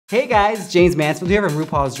Hey guys, Jaymes Mansfield here from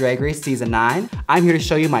RuPaul's Drag Race Season 9. I'm here to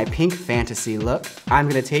show you my pink fantasy look. I'm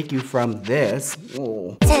gonna take you from this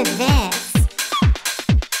to this.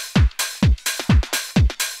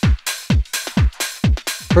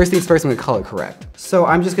 First things first, I'm gonna color correct. So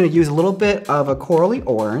I'm just gonna use a little bit of a corally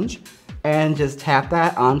orange and just tap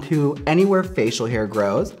that onto anywhere facial hair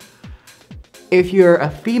grows. If you're a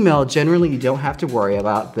female, generally you don't have to worry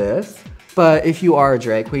about this. But if you are a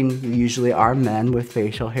drag queen, you usually are men with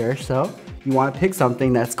facial hair, so you want to pick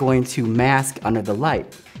something that's going to mask under the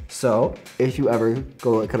light. So if you ever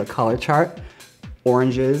go look at a color chart,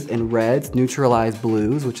 oranges and reds neutralize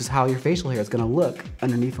blues, which is how your facial hair is going to look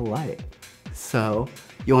underneath the light. So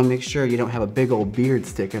you want to make sure you don't have a big old beard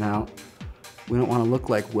sticking out. We don't want to look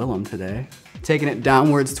like Willem today. Taking it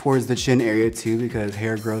downwards towards the chin area too, because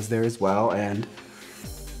hair grows there as well. And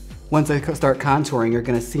once I start contouring, you're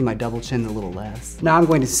gonna see my double chins a little less. Now I'm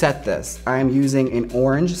going to set this. I'm using an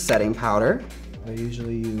orange setting powder. I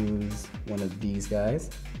usually use one of these guys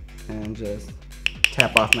and just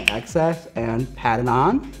tap off my excess and pat it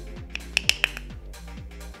on.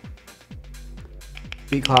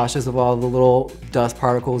 Be cautious of all the little dust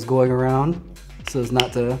particles going around so as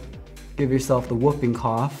not to give yourself the whooping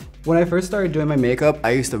cough. When I first started doing my makeup,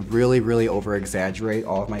 I used to really over exaggerate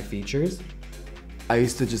all of my features. I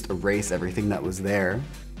used to just erase everything that was there.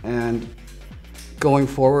 And going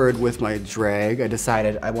forward with my drag, I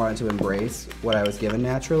decided I wanted to embrace what I was given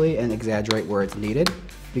naturally and exaggerate where it's needed.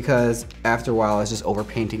 Because after a while, I was just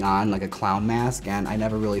overpainting on like a clown mask and I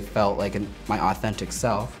never really felt like my authentic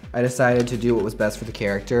self. I decided to do what was best for the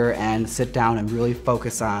character and sit down and really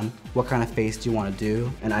focus on what kind of face do you want to do.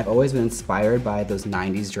 And I've always been inspired by those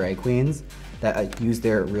 90s drag queens that use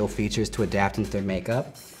their real features to adapt into their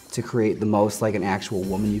makeup to create the most like an actual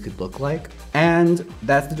woman you could look like. And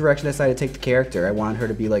that's the direction I decided to take the character. I wanted her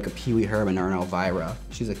to be like a Pee Wee Herman or an Elvira.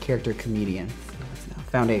 She's a character comedian.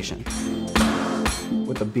 Foundation.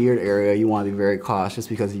 With the beard area, you want to be very cautious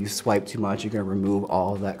because if you swipe too much, you're gonna remove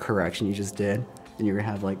all of that correction you just did. And you're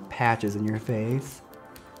gonna have like patches in your face.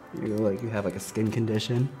 You have like a skin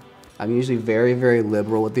condition. I'm usually very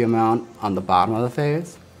liberal with the amount on the bottom of the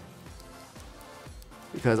face,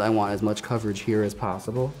 because I want as much coverage here as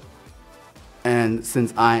possible. And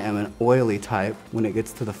since I am an oily type, when it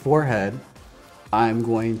gets to the forehead, I'm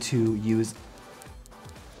going to use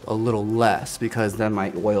a little less because then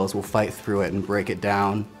my oils will fight through it and break it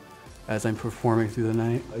down as I'm performing through the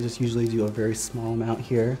night. I just usually do a very small amount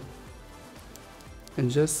here.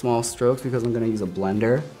 And just small strokes because I'm gonna use a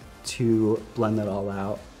blender to blend that all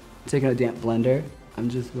out. Taking a damp blender, I'm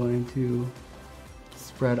just going to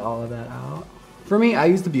spread all of that out. For me, I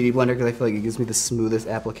use the Beauty Blender because I feel like it gives me the smoothest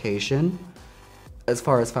application as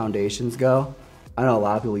far as foundations go. I know a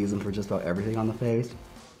lot of people use them for just about everything on the face,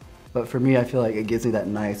 but for me, I feel like it gives me that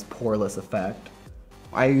nice poreless effect.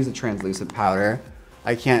 I use a translucent powder.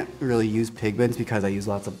 I can't really use pigments because I use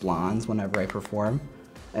lots of blondes whenever I perform,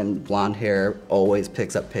 and blonde hair always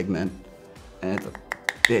picks up pigment, and it's a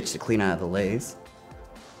bitch to clean out of the lace.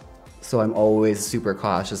 So I'm always super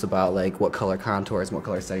cautious about like what color contours and what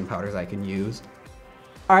color setting powders I can use.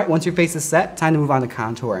 All right, once your face is set, time to move on to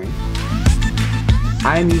contouring.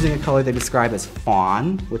 I'm using a color they describe as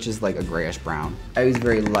fawn, which is like a grayish brown. I use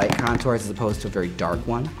very light contours as opposed to a very dark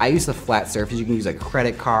one. I use a flat surface. You can use like a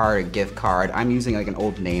credit card, a gift card. I'm using like an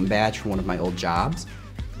old name badge from one of my old jobs.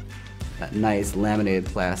 That nice laminated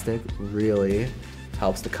plastic really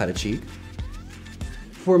helps to cut a cheek.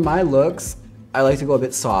 For my looks, I like to go a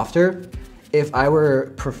bit softer. If I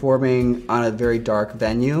were performing on a very dark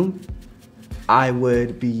venue, I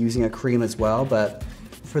would be using a cream as well, but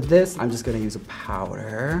for this, I'm just gonna use a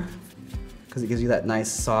powder because it gives you that nice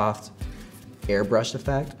soft airbrush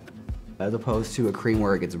effect as opposed to a cream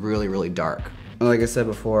where it gets really dark. And like I said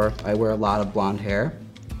before, I wear a lot of blonde hair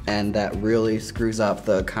and that really screws up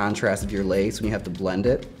the contrast of your lace when you have to blend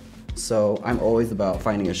it. So I'm always about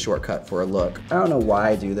finding a shortcut for a look. I don't know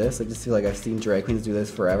why I do this. I just feel like I've seen drag queens do this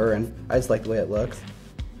forever and I just like the way it looks.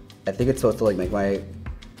 I think it's supposed to like make my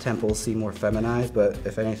temples seem more feminized, but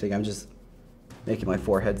if anything, I'm just making my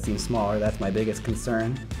forehead seem smaller. That's my biggest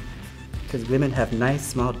concern. Because women have nice,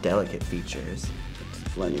 small, delicate features.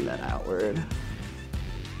 Just blending that outward.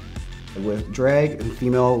 With drag and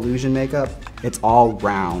female illusion makeup, it's all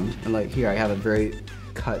round. And like here, I have a very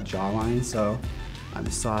cut jawline, so I'm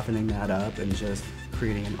softening that up and just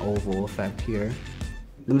creating an oval effect here.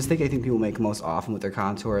 The mistake I think people make most often with their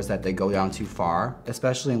contour is that they go down too far,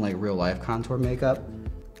 especially in like real life contour makeup.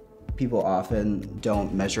 People often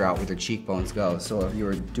don't measure out where their cheekbones go. So if you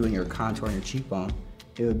were doing your contour on your cheekbone,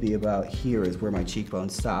 it would be about here is where my cheekbone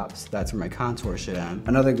stops. That's where my contour should end.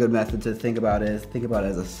 Another good method to think about is, think about it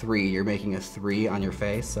as a 3. You're making a 3 on your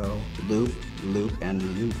face, so loop, loop, and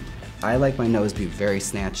loop. I like my nose to be very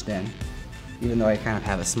snatched in, even though I kind of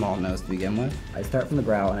have a small nose to begin with. I start from the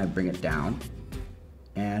brow and I bring it down,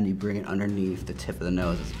 and you bring it underneath the tip of the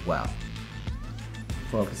nose as well.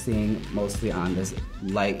 Focusing mostly on this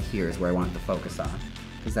light here is where I want it to focus on,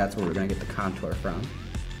 because that's where we're gonna get the contour from.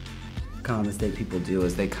 The common mistake people do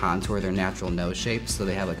is they contour their natural nose shape, so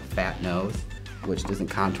they have like a fat nose, which isn't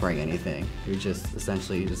contouring anything. You're just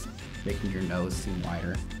essentially just making your nose seem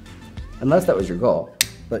wider. Unless that was your goal,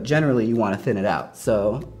 but generally you wanna thin it out.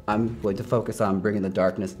 So I'm going to focus on bringing the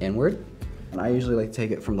darkness inward, and I usually like to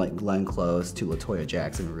take it from like Glenn Close to LaToya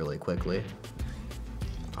Jackson really quickly.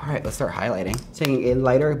 All right, let's start highlighting. Taking a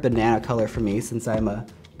lighter banana color for me since I'm a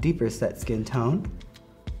deeper set skin tone.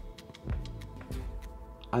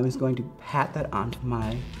 I'm just going to pat that onto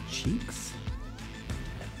my cheeks.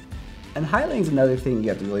 And highlighting is another thing you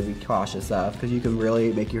have to really be cautious of, because you can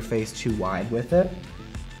really make your face too wide with it.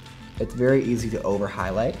 It's very easy to over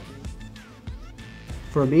highlight.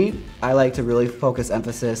 For me, I like to really focus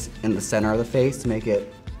emphasis in the center of the face to make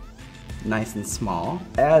it nice and small.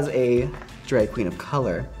 As a drag queen of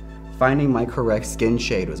color, finding my correct skin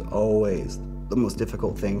shade was always the most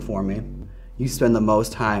difficult thing for me. You spend the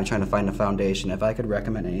most time trying to find a foundation. If I could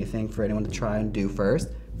recommend anything for anyone to try and do first,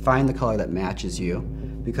 find the color that matches you.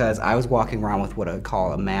 Because I was walking around with what I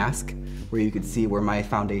call a mask, where you could see where my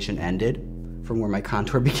foundation ended from where my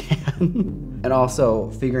contour began. And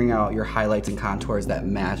also figuring out your highlights and contours that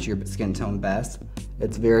match your skin tone best.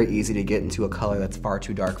 It's very easy to get into a color that's far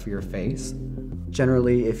too dark for your face.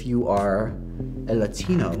 Generally, if you are a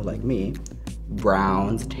Latino like me,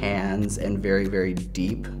 browns, tans, and very, very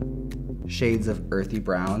deep shades of earthy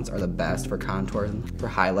browns are the best for contours. For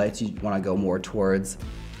highlights, you want to go more towards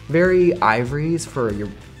very ivories for your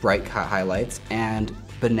bright highlights and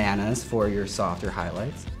bananas for your softer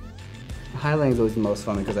highlights. Highlighting is always the most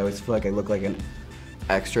fun because I always feel like I look like an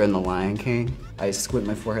extra in The Lion King. I squint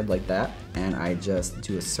my forehead like that and I just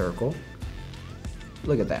do a circle.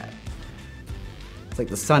 Look at that. It's like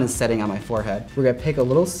the sun is setting on my forehead. We're gonna pick a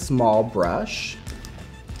little small brush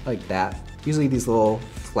like that. Usually these little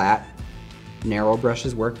flat, narrow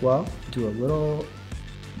brushes work well. Do a little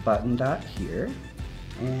button dot here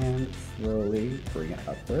and slowly bring it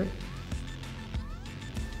upward.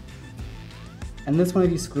 And this one,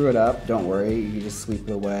 if you screw it up, don't worry, you can just sweep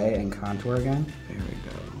it away and contour again. There we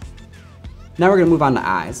go. Now we're gonna move on to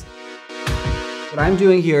eyes. What I'm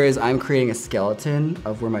doing here is I'm creating a skeleton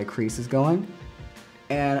of where my crease is going,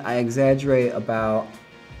 and I exaggerate about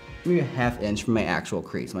maybe a ½ inch from my actual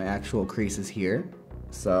crease. My actual crease is here,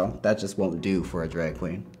 so that just won't do for a drag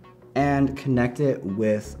queen. And connect it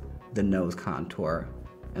with the nose contour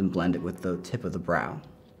and blend it with the tip of the brow.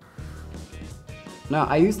 Now,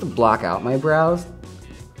 I used to block out my brows,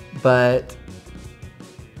 but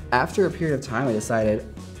after a period of time, I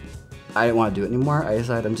decided I didn't want to do it anymore. I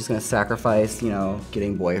decided I'm just gonna sacrifice,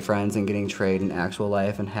 getting boyfriends and getting trade in actual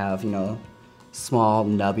life and have, small,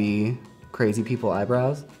 nubby, crazy people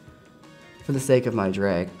eyebrows. For the sake of my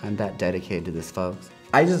drag, I'm that dedicated to this, folks.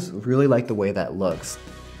 I just really like the way that looks.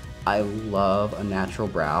 I love a natural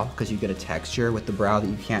brow because you get a texture with the brow that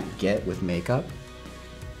you can't get with makeup.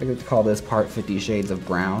 I like to call this part 50 shades of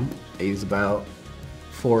brown. I use about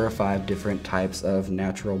 4 or 5 different types of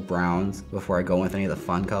natural browns before I go with any of the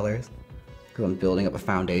fun colors, because I'm building up a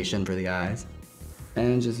foundation for the eyes.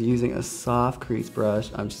 And just using a soft crease brush,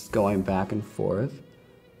 I'm just going back and forth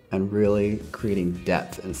and really creating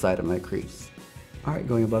depth inside of my crease. All right,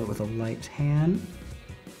 going above it with a light tan.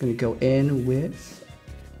 I'm gonna go in with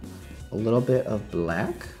a little bit of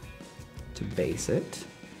black to base it.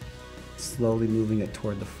 Slowly moving it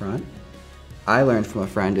toward the front. I learned from a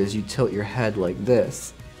friend is you tilt your head like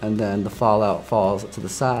this and then the fallout falls to the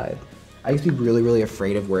side. I used to be really, really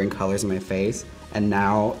afraid of wearing colors in my face, and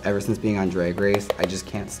now, ever since being on Drag Race, I just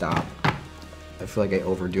can't stop. I feel like I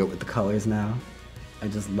overdo it with the colors now. I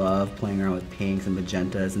just love playing around with pinks and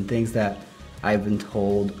magentas and things that I've been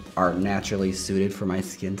told aren't naturally suited for my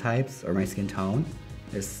skin types or my skin tone.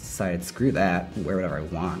 I just decided, screw that, wear whatever I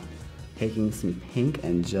want. Taking some pink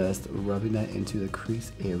and just rubbing that into the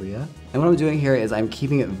crease area. And what I'm doing here is I'm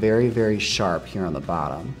keeping it very, very sharp here on the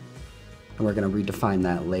bottom. And we're gonna redefine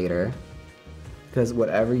that later. Because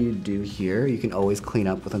whatever you do here, you can always clean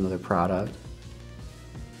up with another product.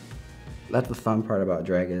 That's the fun part about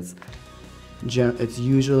drag is it's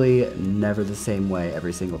usually never the same way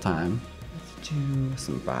every single time. Let's do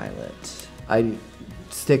some violet. I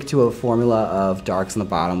stick to a formula of darks on the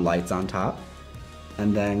bottom, lights on top.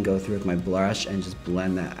 and then go through with my blush and just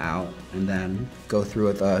blend that out, and then go through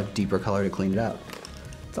with a deeper color to clean it up.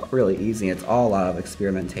 It's all really easy. It's all a lot of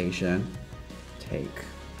experimentation. Take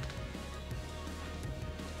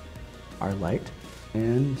our light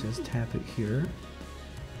and just tap it here.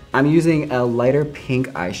 I'm using a lighter pink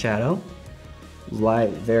eyeshadow. Light,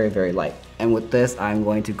 very, very light. And with this, I'm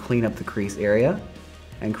going to clean up the crease area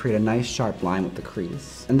and create a nice sharp line with the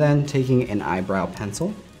crease. And then taking an eyebrow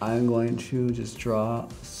pencil, I'm going to just draw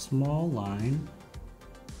a small line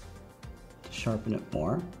to sharpen it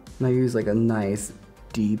more. And I use like a nice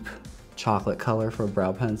deep chocolate color for a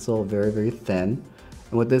brow pencil, very, very thin.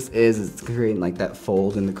 And what this is it's creating like that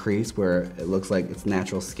fold in the crease where it looks like it's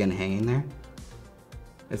natural skin hanging there.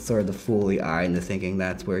 It's sort of to fool the eye into thinking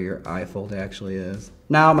that's where your eye fold actually is.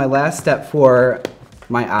 Now my last step for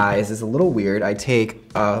my eyes is a little weird. I take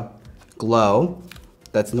a glow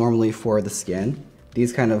that's normally for the skin.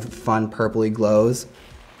 These kind of fun purpley glows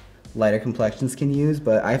lighter complexions can use,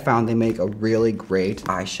 but I found they make a really great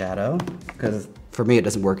eyeshadow because for me it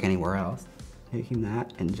doesn't work anywhere else. Taking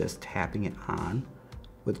that and just tapping it on.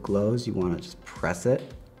 With glows you want to just press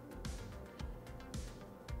it.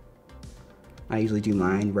 I usually do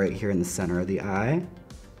mine right here in the center of the eye.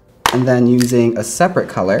 And then using a separate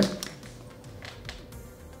color,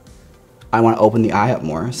 I want to open the eye up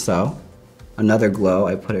more, so another glow,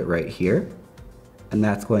 I put it right here, and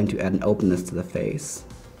that's going to add an openness to the face.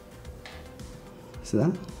 See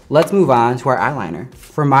that? Let's move on to our eyeliner.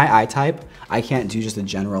 For my eye type, I can't do just a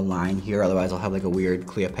general line here, otherwise I'll have like a weird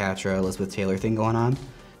Cleopatra, Elizabeth Taylor thing going on.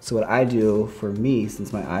 So what I do for me,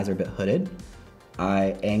 since my eyes are a bit hooded,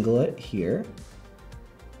 I angle it here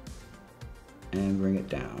and bring it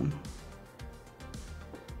down.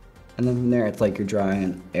 And then from there, it's like you're drawing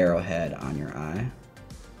an arrowhead on your eye.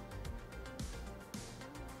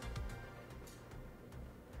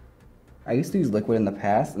 I used to use liquid in the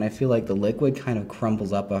past, and I feel like the liquid kind of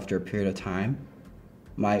crumbles up after a period of time.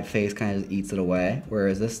 My face kind of eats it away,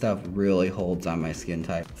 whereas this stuff really holds on my skin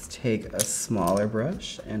type. Let's take a smaller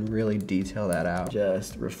brush and really detail that out.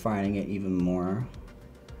 Just refining it even more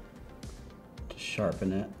to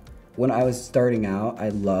sharpen it. When I was starting out, I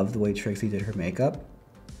loved the way Trixie did her makeup.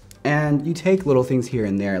 And you take little things here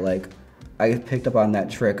and there, like I picked up on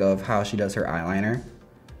that trick of how she does her eyeliner,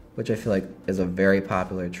 which I feel like is a very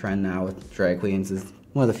popular trend now with drag queens. Is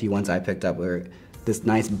one of the few ones I picked up where this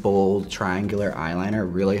nice bold triangular eyeliner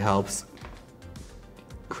really helps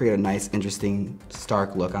create a nice, interesting,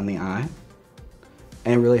 stark look on the eye.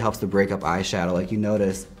 And it really helps to break up eyeshadow. Like you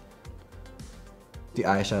notice, the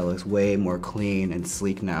eyeshadow looks way more clean and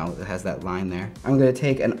sleek now. It has that line there. I'm gonna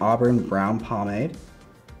take an auburn brown pomade.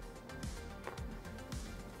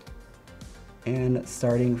 And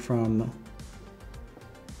starting from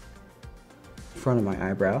front of my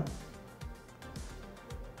eyebrow,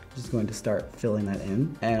 just going to start filling that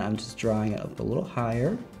in, and I'm just drawing it up a little higher.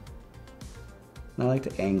 And I like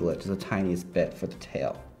to angle it just the tiniest bit for the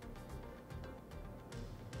tail.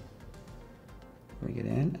 Bring it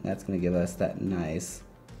in, and that's going to give us that nice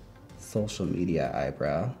social media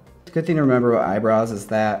eyebrow. The good thing to remember about eyebrows is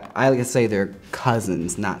that I like to say they're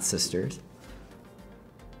cousins, not sisters.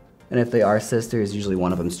 And if they are sisters, usually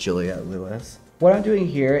one of them is Juliette Lewis. What I'm doing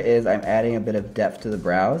here is I'm adding a bit of depth to the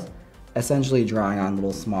brows, essentially drawing on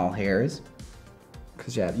little small hairs.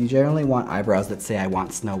 Because yeah, you generally want eyebrows that say I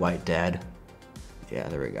want Snow White dead. Yeah,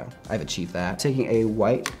 there we go. I've achieved that. Taking a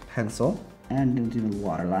white pencil and do the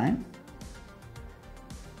waterline.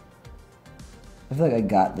 I feel like I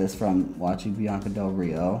got this from watching Bianca Del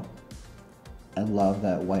Rio. I love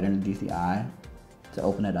that white underneath the eye to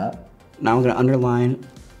open it up. Now I'm gonna underline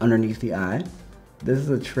underneath the eye. This is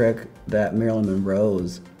a trick that Marilyn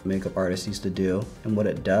Monroe's makeup artist used to do, and what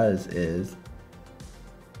it does is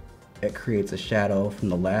it creates a shadow from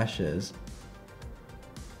the lashes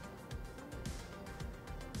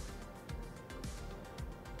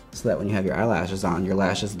so that when you have your eyelashes on, your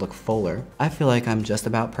lashes look fuller. I feel like I'm just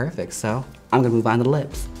about perfect, so I'm gonna move on to the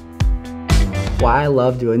lips. Why I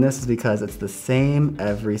love doing this is because it's the same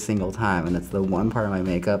every single time, and it's the one part of my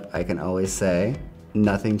makeup I can always say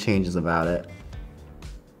nothing changes about it.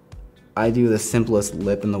 I do the simplest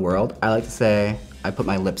lip in the world. I like to say I put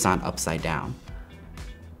my lips on upside down.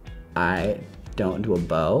 I don't do a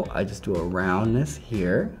bow, I just do a roundness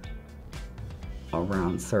here, a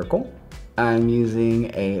round circle. I'm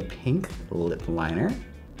using a pink lip liner.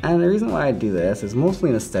 And the reason why I do this is mostly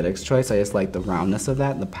an aesthetics choice. I just like the roundness of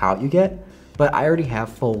that and the pout you get. But I already have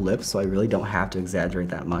full lips, so I really don't have to exaggerate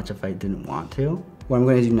that much if I didn't want to. What I'm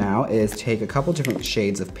gonna do now is take a couple different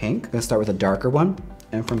shades of pink. I'm gonna start with a darker one.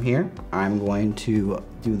 And from here, I'm going to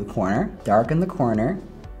do the corner. Darken the corner.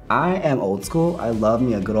 I am old school. I love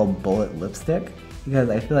me a good old bullet lipstick because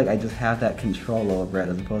I feel like I just have that control over it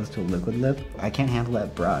as opposed to a liquid lip. I can't handle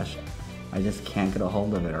that brush. I just can't get a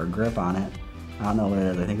hold of it or grip on it. I don't know what it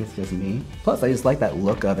is, I think it's just me. Plus, I just like that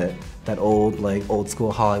look of it. That old, like, old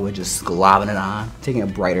school Hollywood just globbing it on. Taking a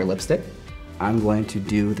brighter lipstick, I'm going to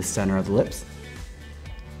do the center of the lips.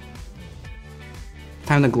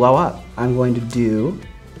 Time to glow up. I'm going to do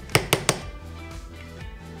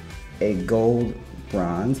a gold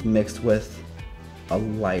bronze mixed with a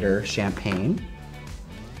lighter champagne.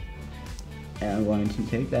 And I'm going to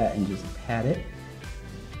take that and just pat it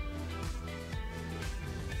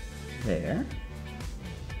there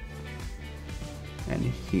and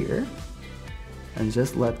here, and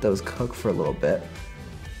just let those cook for a little bit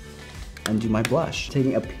and do my blush.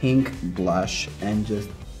 Taking a pink blush and just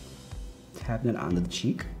tapping it onto the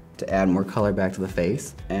cheek to add more color back to the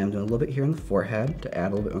face, and I'm doing a little bit here in the forehead to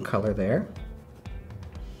add a little bit more color there,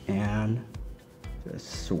 and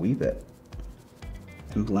just sweep it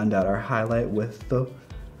and blend out our highlight with the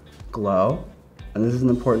glow. And this is an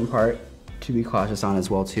important part to be cautious on as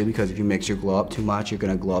well too, because if you mix your glow up too much, you're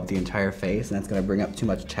gonna glow up the entire face and that's gonna bring up too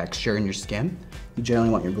much texture in your skin. You generally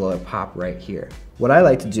want your glow to pop right here. What I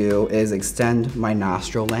like to do is extend my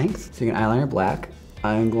nostril length. So you can eyeliner black.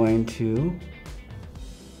 I'm going to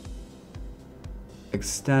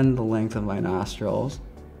extend the length of my nostrils.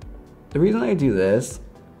 The reason I do this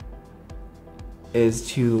is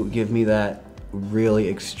to give me that really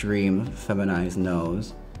extreme feminized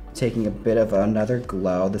nose. Taking a bit of another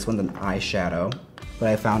glow. This one's an eyeshadow, but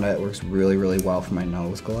I found out it works really, really well for my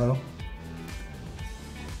nose glow.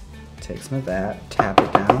 Take some of that, tap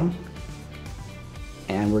it down,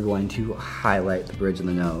 and we're going to highlight the bridge of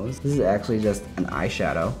the nose. This is actually just an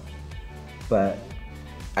eyeshadow, but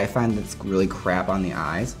I find it's really crap on the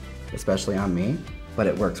eyes, especially on me, but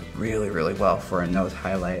it works really, really well for a nose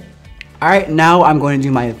highlight. All right, now I'm going to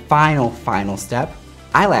do my final step,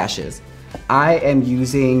 eyelashes. I am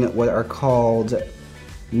using what are called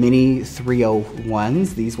mini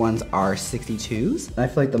 301s. These ones are 62s. I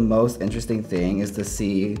feel like the most interesting thing is to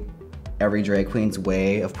see every drag queen's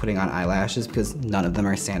way of putting on eyelashes because none of them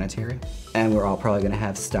are sanitary. And we're all probably gonna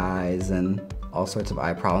have styes and all sorts of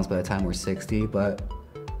eye problems by the time we're 60, but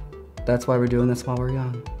that's why we're doing this while we're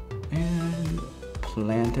young. And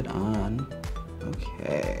plant it on.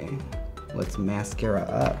 Okay, let's mascara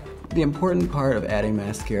up. The important part of adding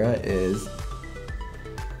mascara is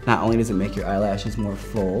not only does it make your eyelashes more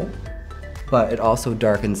full, but it also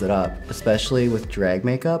darkens it up. Especially with drag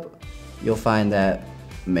makeup, you'll find that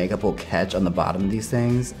makeup will catch on the bottom of these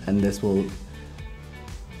things, and this will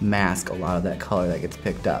mask a lot of that color that gets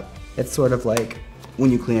picked up. It's sort of like when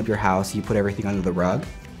you clean up your house, you put everything under the rug.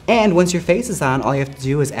 And once your face is on, all you have to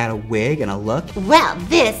do is add a wig and a look. Well,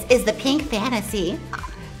 this is the Pink Fantasy.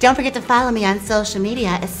 Don't forget to follow me on social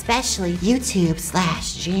media, especially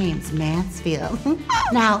YouTube/Jaymes Mansfield.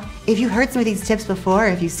 Now, if you heard some of these tips before,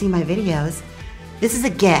 if you've seen my videos, this is a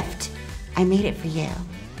gift. I made it for you,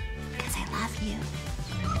 because I love you.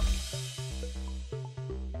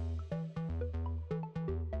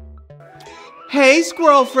 Hey,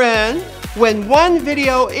 squirrel friend! When one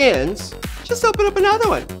video ends, just open up another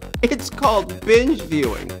one. It's called binge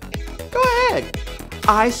viewing. Go ahead.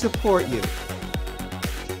 I support you.